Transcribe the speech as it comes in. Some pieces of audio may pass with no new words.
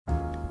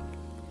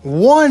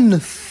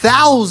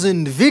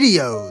1,000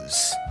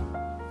 videos.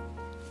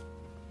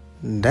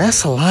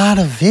 That's a lot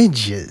of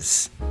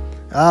videos.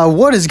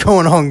 What is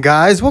going on,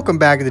 guys? Welcome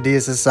back to the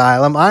DS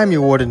Asylum. I'm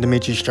your warden,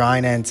 Dimitri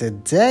Strine, and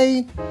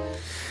today,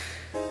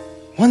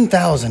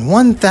 1,000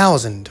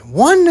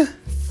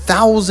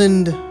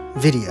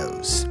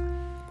 videos.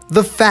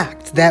 The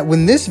fact that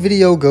when this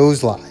video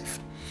goes live,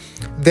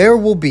 there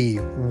will be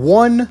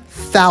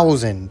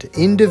 1,000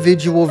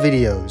 individual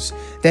videos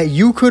that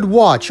you could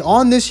watch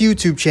on this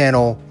YouTube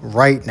channel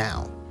right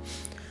now.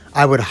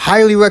 I would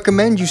highly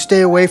recommend you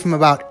stay away from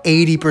about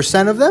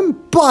 80% of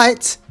them,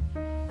 but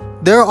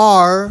there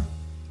are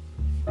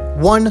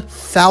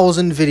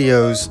 1,000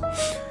 videos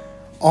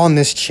on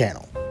this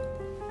channel.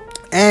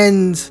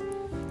 And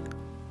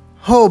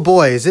oh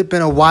boy, has it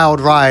been a wild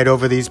ride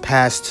over these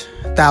past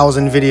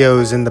 1,000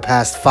 videos in the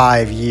past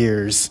 5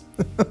 years.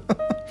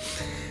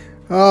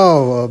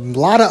 Oh, a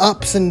lot of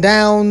ups and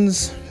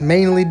downs,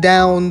 mainly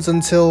downs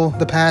until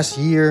the past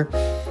year.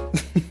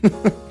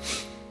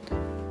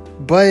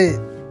 But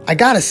I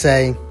gotta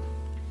say,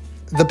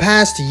 the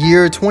past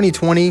year,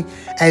 2020,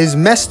 as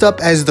messed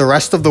up as the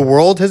rest of the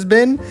world has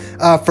been,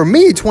 for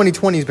me,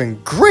 2020 has been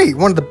great.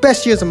 One of the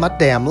best years of my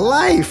damn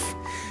life.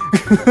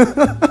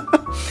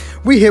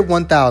 We hit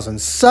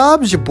 1,000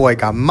 subs. Your boy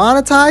got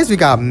monetized. We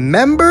got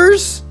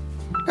members.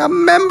 Got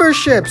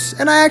memberships.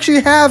 And I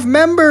actually have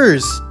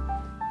members.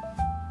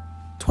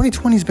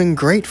 2020 has been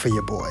great for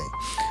your boy.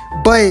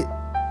 But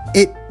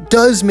it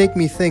does make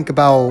me think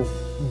about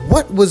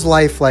what was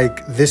life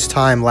like this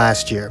time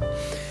last year.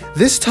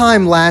 This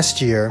time last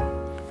year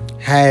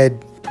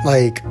had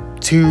like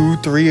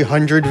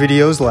 200-300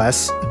 videos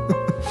less.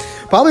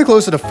 Probably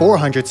closer to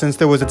 400 since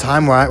there was a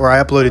time where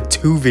I uploaded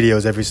 2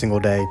 videos every single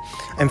day.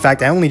 In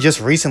fact, I only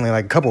just recently,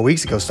 like a couple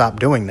weeks ago, stopped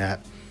doing that.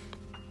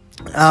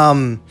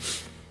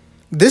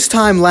 This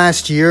time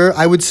last year,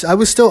 I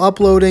was still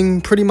uploading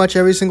pretty much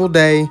every single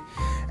day.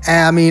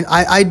 I mean,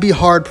 I'd be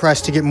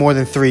hard-pressed to get more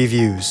than 3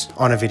 views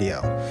on a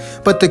video.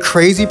 But the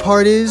crazy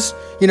part is,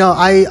 you know,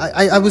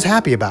 I was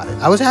happy about it.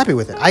 I was happy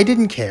with it. I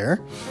didn't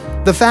care.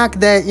 The fact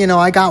that, you know,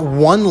 I got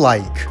 1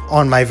 like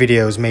on my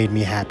videos made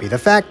me happy. The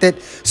fact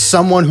that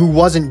someone who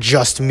wasn't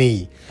just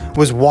me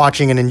was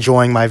watching and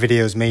enjoying my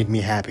videos made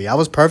me happy. I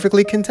was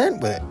perfectly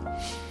content with it.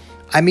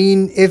 I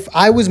mean, if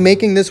I was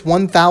making this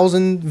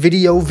 1,000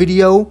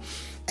 video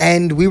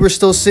and we were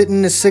still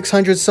sitting at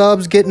 600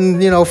 subs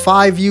getting, you know,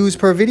 5 views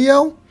per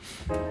video,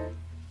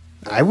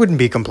 I wouldn't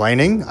be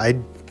complaining.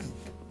 I'd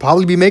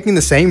probably be making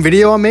the same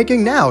video I'm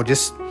making now,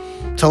 just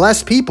to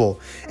less people.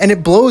 And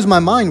it blows my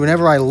mind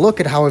whenever I look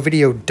at how a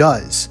video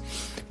does.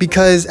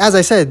 Because, as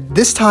I said,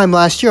 this time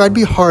last year, I'd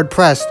be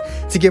hard-pressed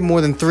to get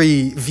more than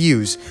 3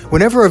 views.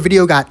 Whenever a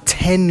video got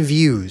 10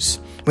 views,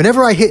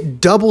 whenever I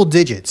hit double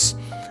digits,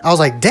 I was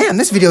like, damn,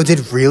 this video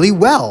did really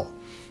well.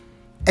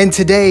 And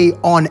today,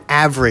 on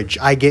average,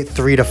 I get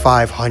 300 to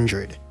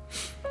 500.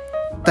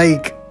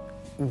 Like,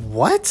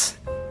 what?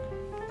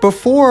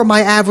 Before,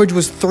 my average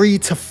was 3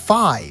 to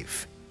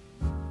 5.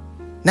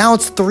 Now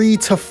it's 3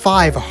 to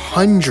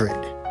 500.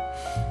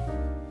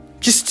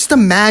 Just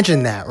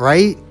imagine that,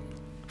 right?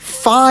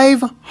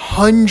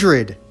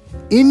 500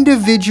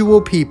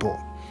 individual people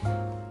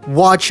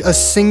watch a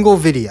single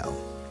video.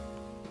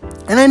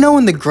 And I know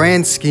in the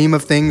grand scheme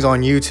of things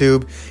on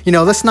YouTube, you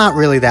know, that's not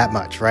really that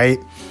much, right?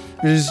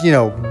 There's, you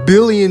know,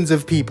 billions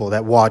of people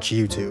that watch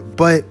YouTube.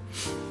 But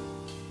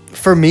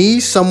for me,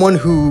 someone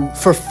who,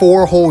 for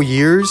 4 whole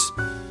years,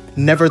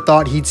 never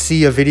thought he'd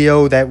see a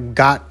video that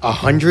got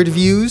 100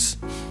 views,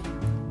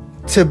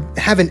 to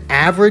have an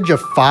average of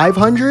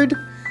 500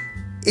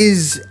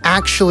 is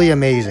actually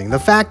amazing. The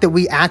fact that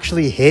we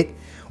actually hit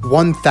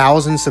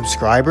 1,000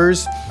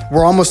 subscribers,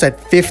 we're almost at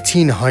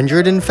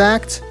 1,500 in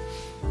fact.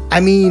 I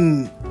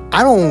mean,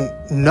 I don't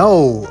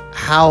know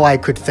how I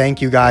could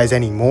thank you guys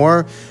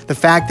anymore. The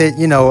fact that,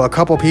 you know, a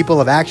couple people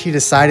have actually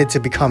decided to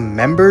become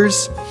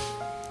members.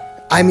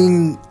 I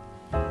mean,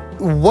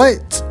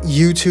 what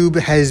YouTube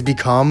has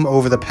become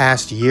over the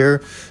past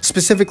year,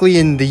 specifically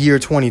in the year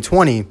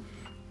 2020,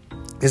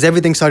 is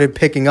everything started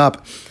picking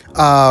up.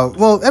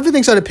 Well,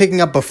 everything started picking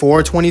up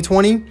before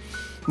 2020.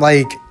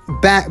 Like,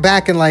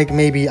 back in, like,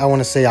 maybe, I want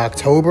to say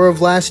October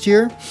of last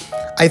year.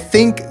 I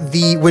think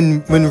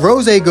when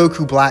Rose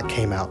Goku Black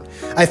came out,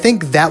 I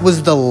think that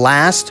was the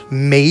last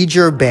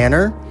major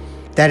banner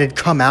that had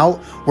come out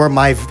where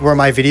my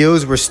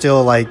videos were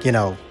still, like, you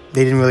know,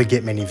 they didn't really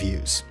get many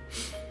views.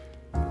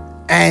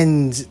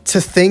 And to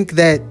think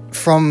that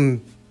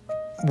from,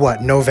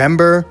 what,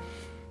 November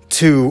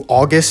to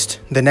August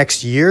the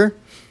next year,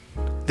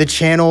 the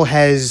channel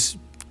has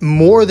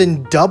more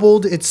than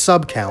doubled its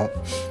sub count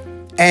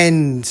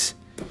and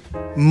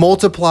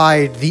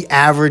multiplied the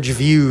average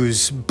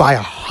views by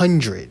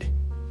 100.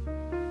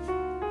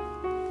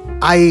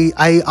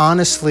 I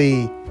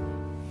honestly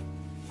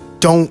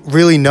don't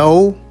really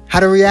know how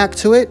to react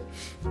to it.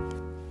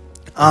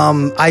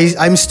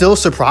 I'm still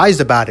surprised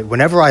about it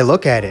whenever I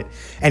look at it.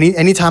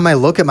 Anytime I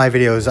look at my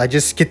videos, I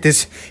just get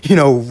this,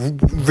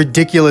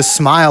 ridiculous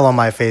smile on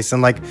my face.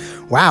 I'm like,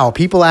 wow,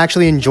 people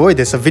actually enjoyed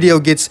this. A video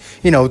gets,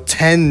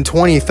 10,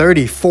 20,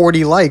 30,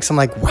 40 likes. I'm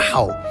like,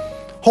 wow,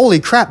 holy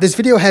crap, this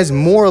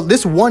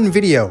one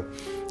video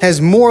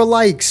has more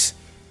likes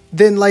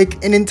than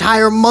like an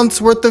entire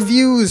month's worth of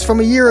views from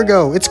a year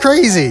ago. It's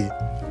crazy.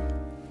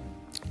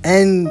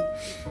 And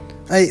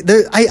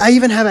I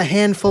even have a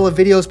handful of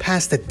videos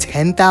past the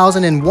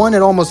 10,000 and one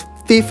at almost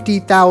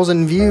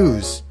 50,000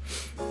 views.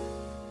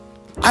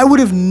 I would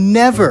have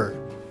never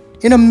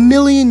in a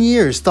million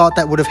years thought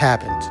that would have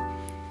happened.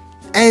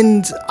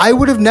 And I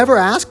would have never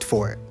asked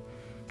for it.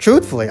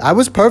 Truthfully, I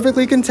was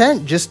perfectly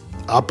content just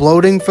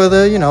uploading for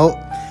the,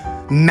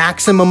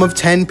 maximum of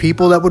 10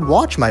 people that would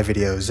watch my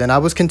videos, and I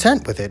was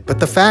content with it.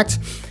 But the fact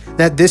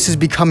that this is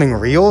becoming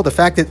real, the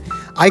fact that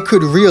I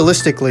could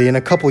realistically, in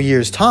a couple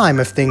years' time,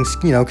 if things,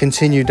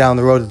 continue down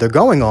the road that they're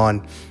going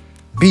on,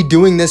 be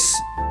doing this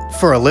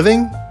for a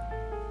living,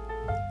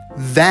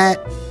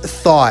 that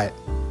thought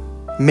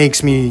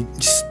makes me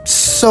just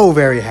so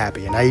very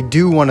happy. And I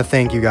do want to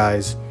thank you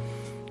guys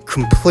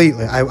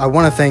completely. I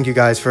want to thank you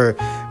guys for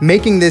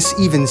making this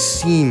even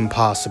seem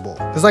possible.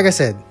 Because like I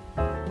said,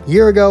 a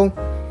year ago,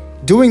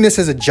 doing this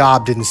as a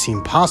job didn't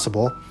seem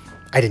possible.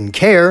 I didn't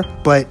care,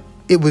 but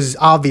it was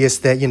obvious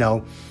that,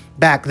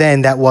 back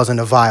then that wasn't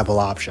a viable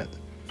option.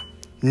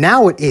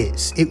 Now it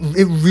is. It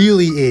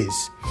really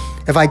is.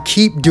 If I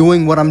keep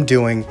doing what I'm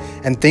doing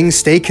and things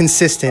stay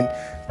consistent,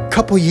 a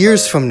couple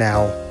years from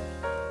now,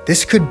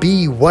 this could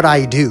be what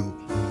I do.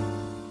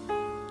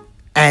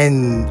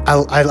 And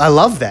I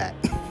love that.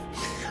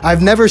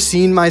 I've never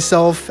seen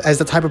myself as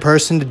the type of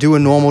person to do a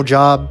normal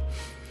job.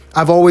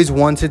 I've always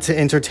wanted to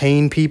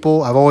entertain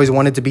people. I've always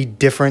wanted to be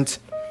different.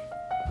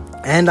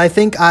 And I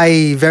think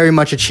I very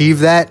much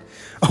achieved that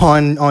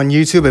on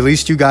YouTube. At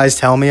least you guys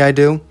tell me I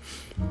do.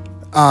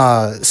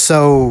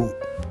 So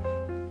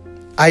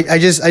I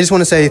just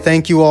want to say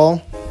thank you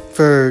all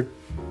for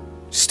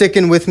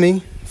sticking with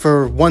me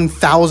for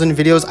 1,000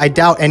 videos. I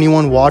doubt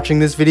anyone watching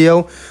this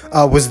video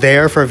was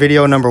there for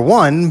video number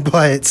 1,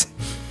 but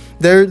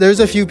there's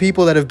a few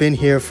people that have been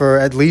here for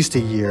at least a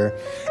year.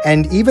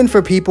 And even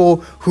for people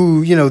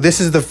who,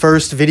 this is the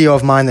first video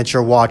of mine that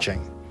you're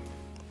watching,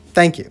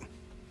 thank you.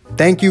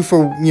 Thank you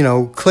for,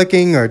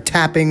 clicking or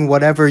tapping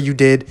whatever you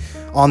did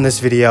on this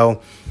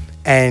video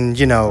and,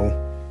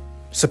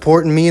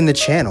 supporting me in the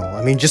channel.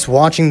 I mean, just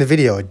watching the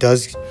video, it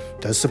does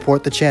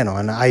support the channel,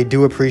 and I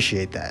do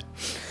appreciate that.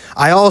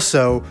 I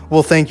also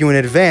will thank you in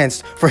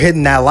advance for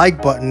hitting that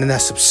like button and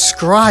that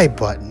subscribe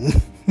button.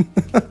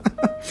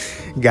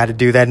 Got to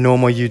do that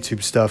normal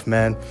YouTube stuff,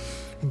 man.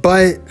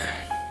 But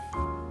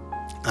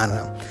I don't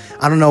know.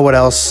 I don't know what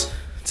else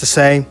to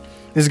say.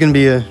 This is going to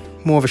be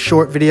more of a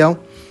short video.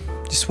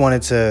 Just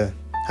wanted to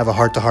have a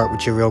heart-to-heart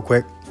with you real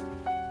quick.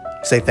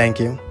 Say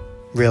thank you,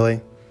 really,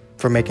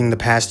 for making the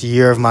past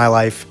year of my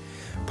life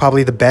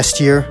probably the best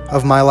year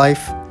of my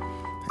life.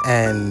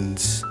 And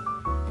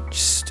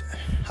just,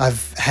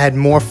 I've had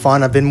more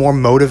fun. I've been more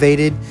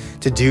motivated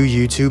to do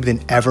YouTube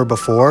than ever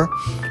before.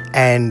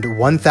 And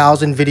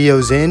 1,000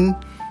 videos in,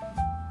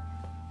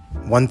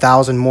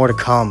 1,000 more to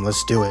come.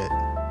 Let's do it.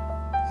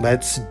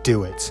 Let's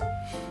do it.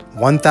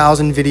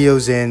 1,000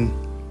 videos in,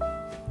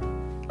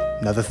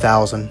 another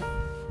 1,000.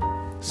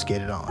 Let's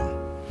get it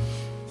on.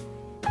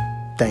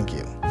 Thank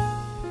you.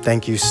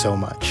 Thank you so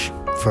much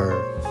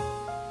for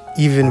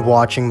even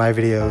watching my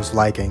videos,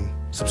 liking,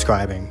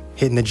 subscribing,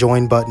 hitting the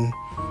join button,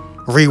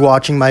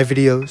 rewatching my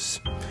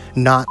videos,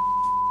 not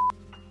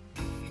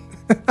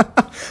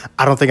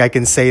I don't think I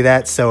can say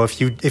that, so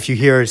if you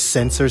hear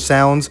censor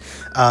sounds,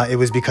 it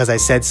was because I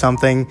said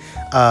something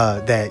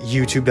that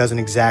YouTube doesn't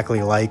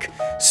exactly like,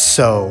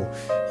 so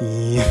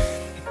yeah.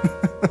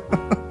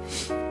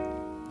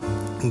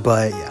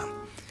 But yeah,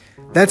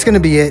 that's gonna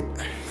be it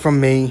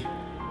from me.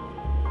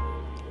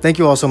 Thank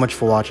you all so much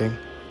for watching.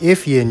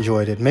 If you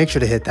enjoyed it, make sure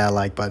to hit that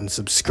like button,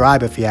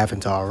 subscribe if you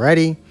haven't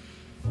already,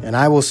 and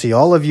I will see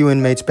all of you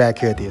inmates back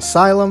here at the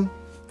asylum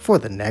for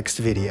the next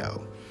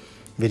video.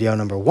 Video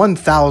number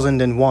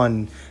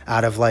 1001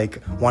 out of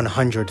like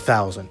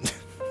 100,000.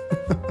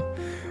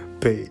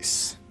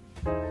 Peace.